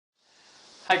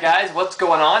Hi guys, what's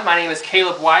going on? My name is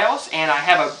Caleb Wiles and I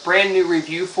have a brand new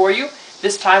review for you.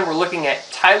 This time we're looking at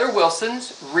Tyler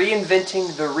Wilson's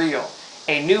Reinventing the Real,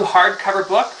 a new hardcover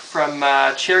book from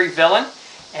Cherry Villain,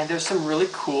 and there's some really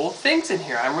cool things in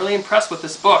here. I'm really impressed with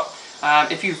this book.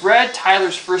 If you've read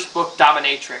Tyler's first book,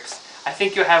 Dominatrix, I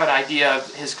think you'll have an idea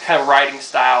of his kind of writing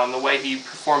style and the way he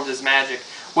performs his magic.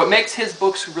 What makes his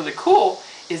books really cool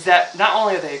is that not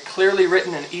only are they clearly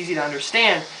written and easy to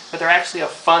understand, but they're actually a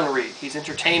fun read. He's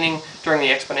entertaining during the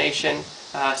explanation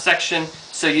section,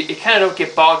 so you kind of don't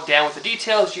get bogged down with the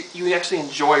details. You actually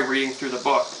enjoy reading through the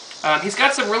book. He's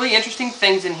got some really interesting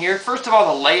things in here. First of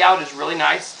all, the layout is really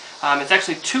nice. It's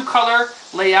actually two-color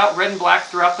layout, red and black,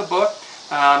 throughout the book.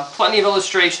 Plenty of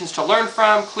illustrations to learn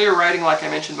from, clear writing like I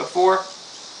mentioned before.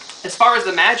 As far as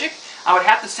the magic, I would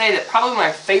have to say that probably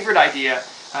my favorite idea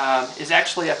is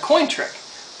actually a coin trick,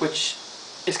 which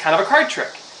is kind of a card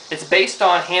trick. It's based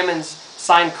on Hammond's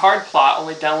signed card plot,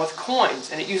 only done with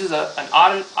coins, and it uses an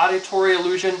auditory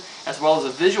illusion as well as a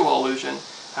visual illusion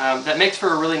that makes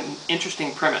for a really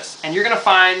interesting premise. And you're going to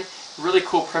find really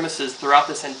cool premises throughout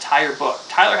this entire book.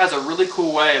 Tyler has a really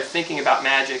cool way of thinking about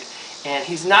magic, and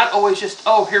he's not always just,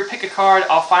 oh, here, pick a card,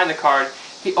 I'll find the card.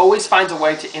 He always finds a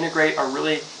way to integrate a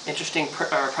really interesting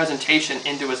presentation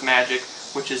into his magic,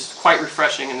 which is quite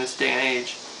refreshing in this day and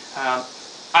age.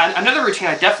 Another routine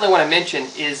I definitely want to mention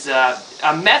is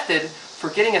a method for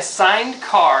getting a signed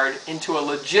card into a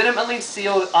legitimately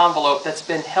sealed envelope that's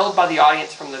been held by the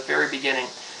audience from the very beginning.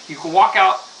 You can walk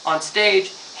out on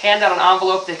stage, hand out an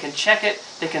envelope, they can check it,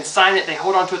 they can sign it, they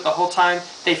hold on to it the whole time.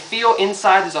 They feel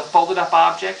inside there's a folded up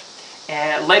object.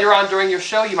 And later on during your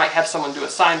show, you might have someone do a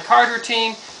signed card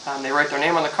routine. They write their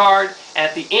name on the card, and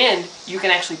at the end, you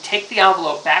can actually take the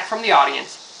envelope back from the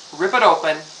audience, rip it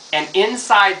open, and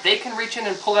inside they can reach in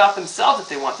and pull it out themselves if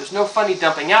they want. There's no funny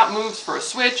dumping out moves for a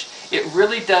switch. It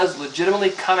really does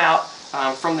legitimately come out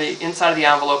from the inside of the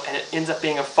envelope, and it ends up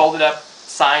being a folded up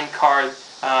signed card.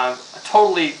 A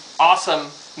totally awesome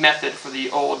method for the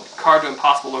old card to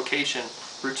impossible location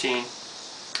routine.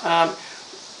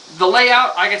 The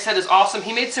layout, like I said, is awesome.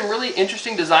 He made some really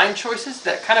interesting design choices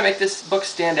that kind of make this book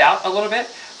stand out a little bit.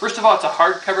 First of all, it's a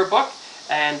hardcover book,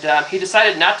 and he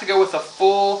decided not to go with a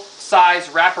full-size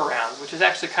wraparound, which is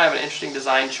actually kind of an interesting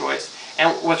design choice.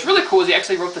 And what's really cool is he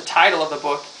actually wrote the title of the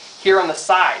book here on the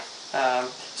side.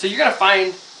 So you're going to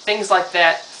find things like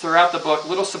that throughout the book,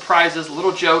 little surprises,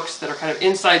 little jokes that are kind of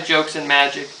inside jokes in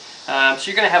magic. So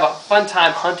you're going to have a fun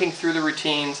time hunting through the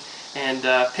routines and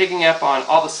picking up on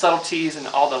all the subtleties and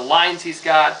all the lines he's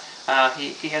got.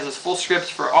 He has his full scripts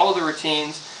for all of the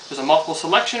routines. There's a multiple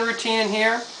selection routine in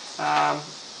here.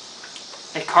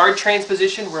 A card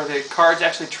transposition where the cards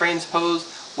actually transpose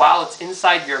while it's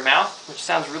inside your mouth, which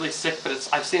sounds really sick, but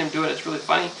I've seen him do it. It's really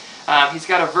funny. He's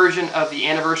got a version of the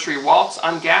Anniversary Waltz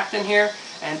ungapped in here,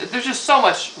 and there's just so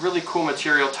much really cool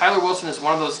material. Tyler Wilson is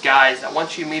one of those guys that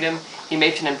once you meet him, he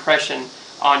makes an impression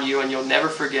on you and you'll never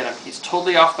forget him. He's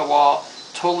totally off the wall,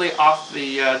 totally off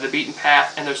the beaten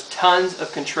path, and there's tons of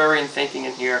contrarian thinking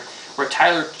in here where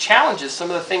Tyler challenges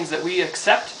some of the things that we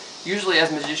accept usually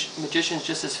as magicians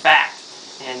just as fact.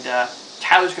 And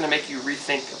Tyler's going to make you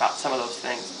rethink about some of those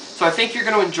things. So I think you're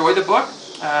going to enjoy the book.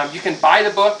 You can buy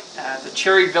the book at the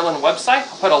Cherry Villain website.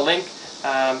 I'll put a link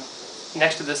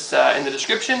next to this in the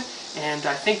description. And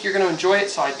I think you're going to enjoy it,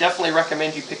 so I definitely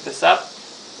recommend you pick this up.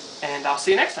 And I'll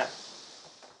see you next time.